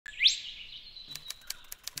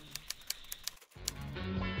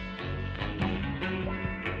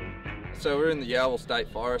So we're in the Yalwal State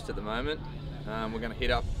Forest at the moment. We're going to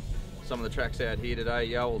hit up some of the tracks out here today.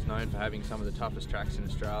 Yalwal's known for having some of the toughest tracks in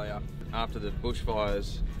Australia. After the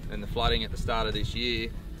bushfires and the flooding at the start of this year,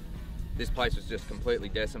 this place was just completely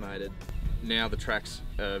decimated. Now the tracks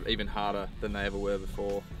are even harder than they ever were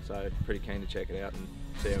before, so pretty keen to check it out and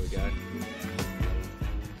see how we go. We're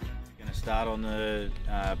going to start on the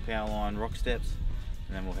power line rock steps,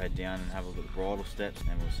 and then we'll head down and have a look at the bridle steps,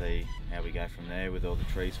 and we'll see how we go from there. With all the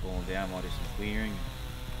trees falling down, might do some clearing,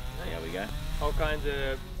 see how we go. All kinds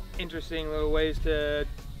of interesting little ways to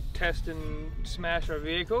test and smash our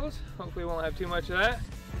vehicles. Hopefully we won't have too much of that.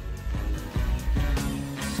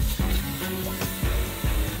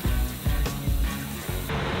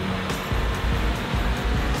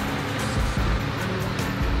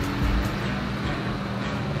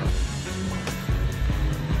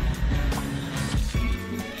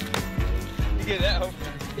 You get that, hopefully.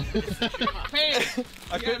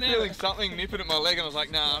 I kept feeling something nipping at my leg and I was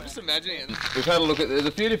like, nah, I'm just imagining it. We've had a look at, there's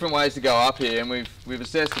a few different ways to go up here, and we've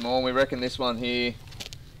assessed them all, and we reckon this one here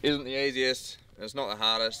isn't the easiest, and it's not the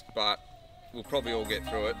hardest, but we'll probably all get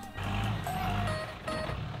through it.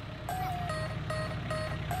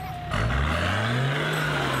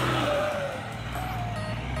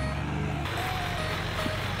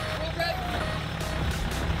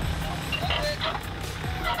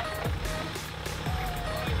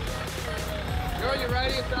 Go your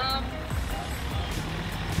radius arm.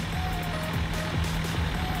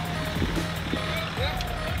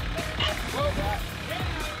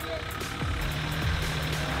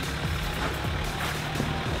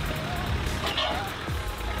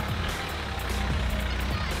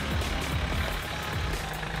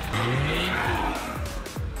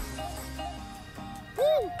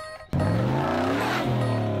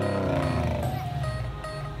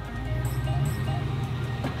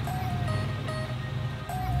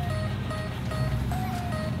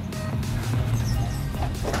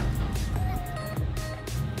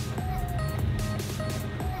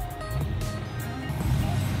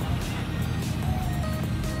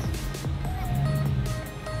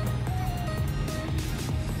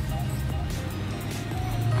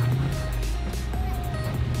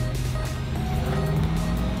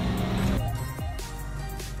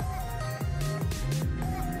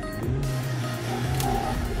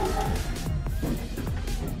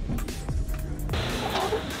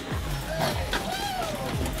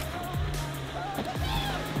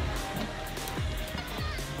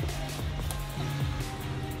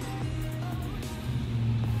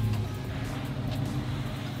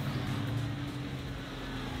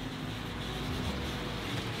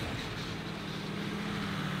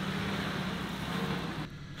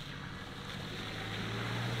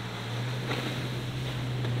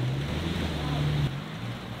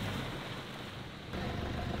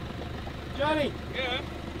 Johnny! Yeah?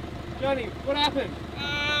 Johnny, what happened? Oh,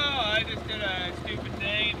 I just did a stupid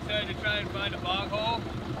thing and decided to try and find a bog hole.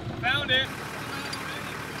 Found it.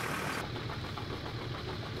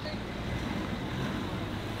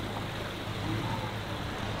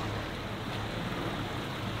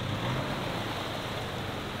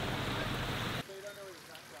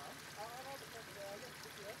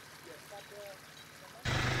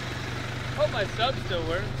 Hope my sub still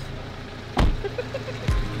works.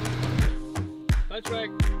 Punch rack.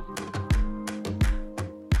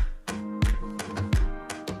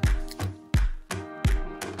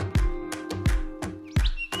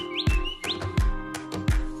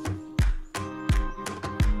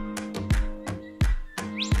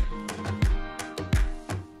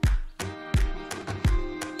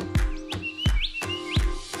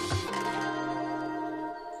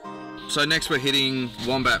 So next we're hitting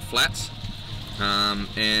Wombat Flats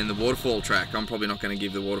and the waterfall track. I'm probably not going to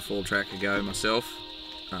give the waterfall track a go myself,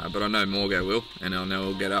 but I know Morgo will, and I know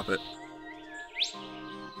he'll get up it.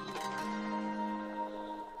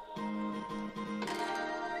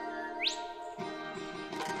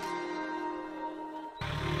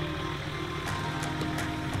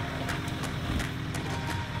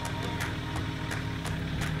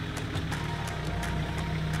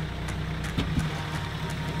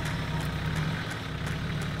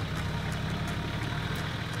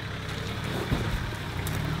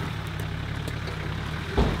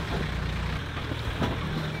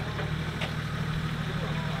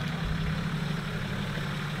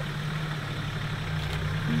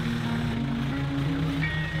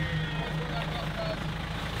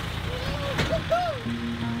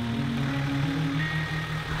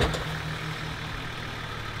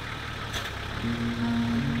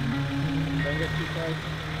 Don't get too close.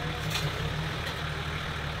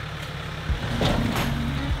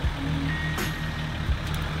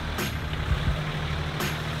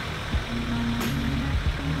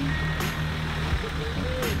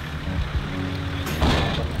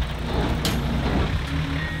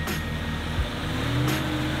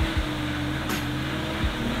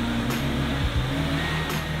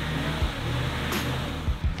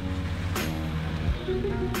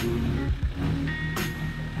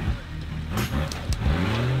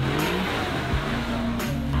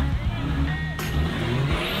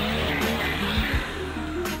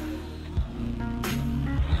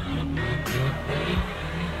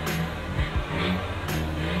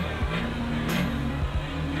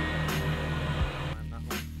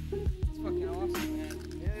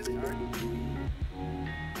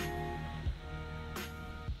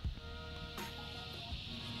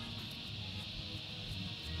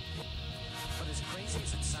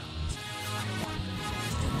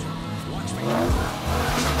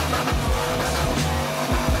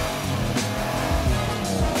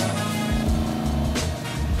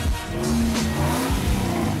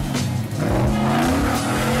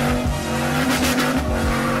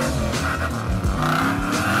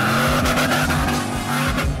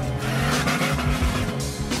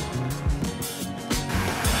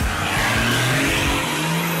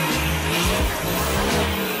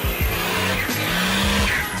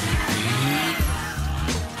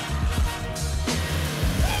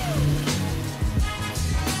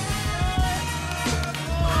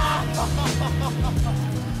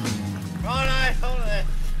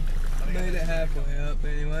 halfway up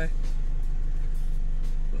anyway.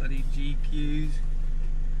 Bloody GQs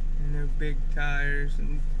and their big tires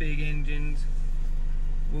and big engines.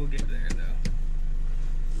 We'll get there though.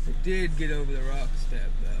 I did get over the rock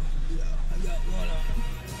step though, so I got one on them.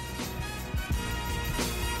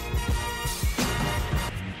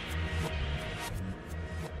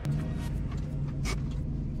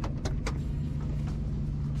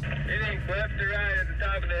 Anything left or right at the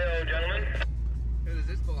top of the hill, gentlemen? Who does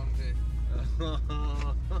this belong to? I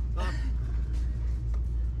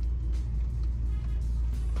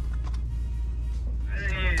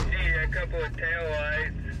think you see a couple of tail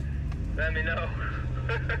lights. Let me know.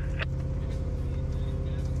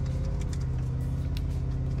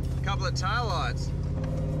 A couple of tail lights.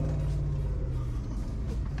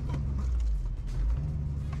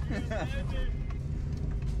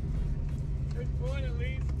 There's one at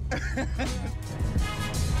least.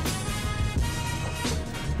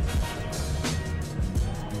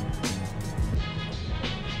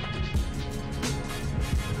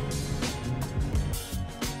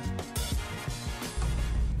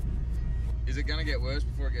 Is it gonna get worse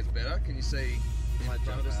before it gets better? Can you see in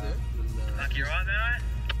front of us there? Lucky you're on that?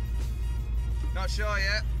 Not sure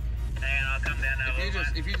yet. And I'll come down that little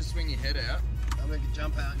If you just swing your head out. I'll make a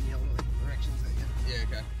jump out and yell the directions at you. Yeah,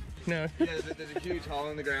 okay. No. Yeah, there's a huge hole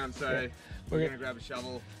in the ground, so we're gonna grab a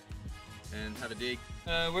shovel and have a dig.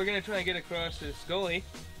 We're gonna try and get across this gully,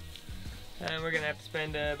 and we're gonna have to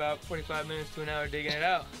spend about 45 minutes to an hour digging it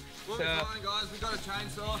out. We'll be fine, guys. We got a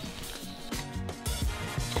chainsaw.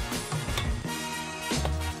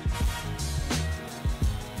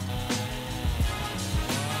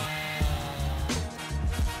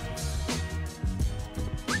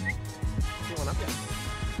 One up, yeah.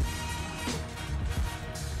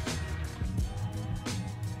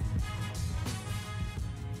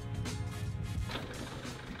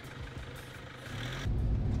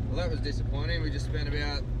 Well, that was disappointing. We just spent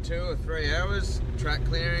about 2 or 3 hours track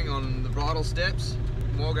clearing on the bridle steps.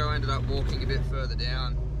 Morgo ended up walking a bit further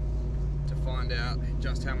down to find out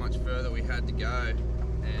just how much further we had to go,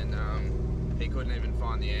 and he couldn't even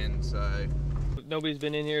find the end. So Nobody's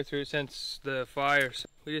been in here since the fire, so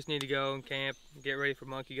we just need to go and camp, get ready for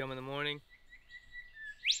monkey gum in the morning.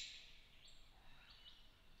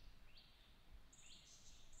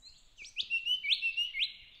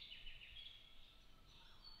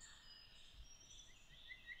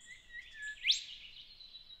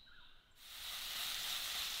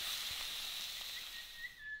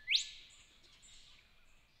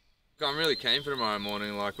 I'm really keen for tomorrow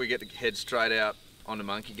morning. Like, we get to head straight out onto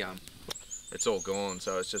monkey gum. It's all gone,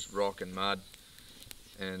 so it's just rock and mud.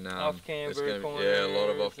 And Off camber, it's gonna be, yeah, a lot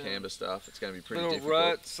of off camber stuff. It's going to be pretty little difficult.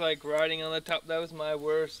 ruts, like riding on the top. That was my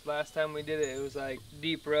worst last time we did it. It was like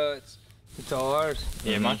deep ruts. It's all ours.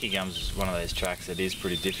 Yeah, monkey gum's is one of those tracks that is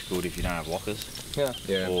pretty difficult if you don't have lockers. Yeah.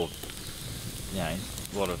 Yeah. Or, you know,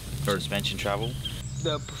 a lot of suspension travel.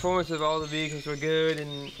 The performance of all the vehicles were good,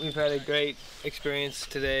 and we've had a great experience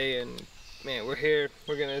today. And man, we're here.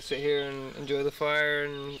 We're gonna sit here and enjoy the fire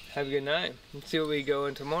and have a good night and see what we go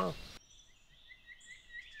in tomorrow.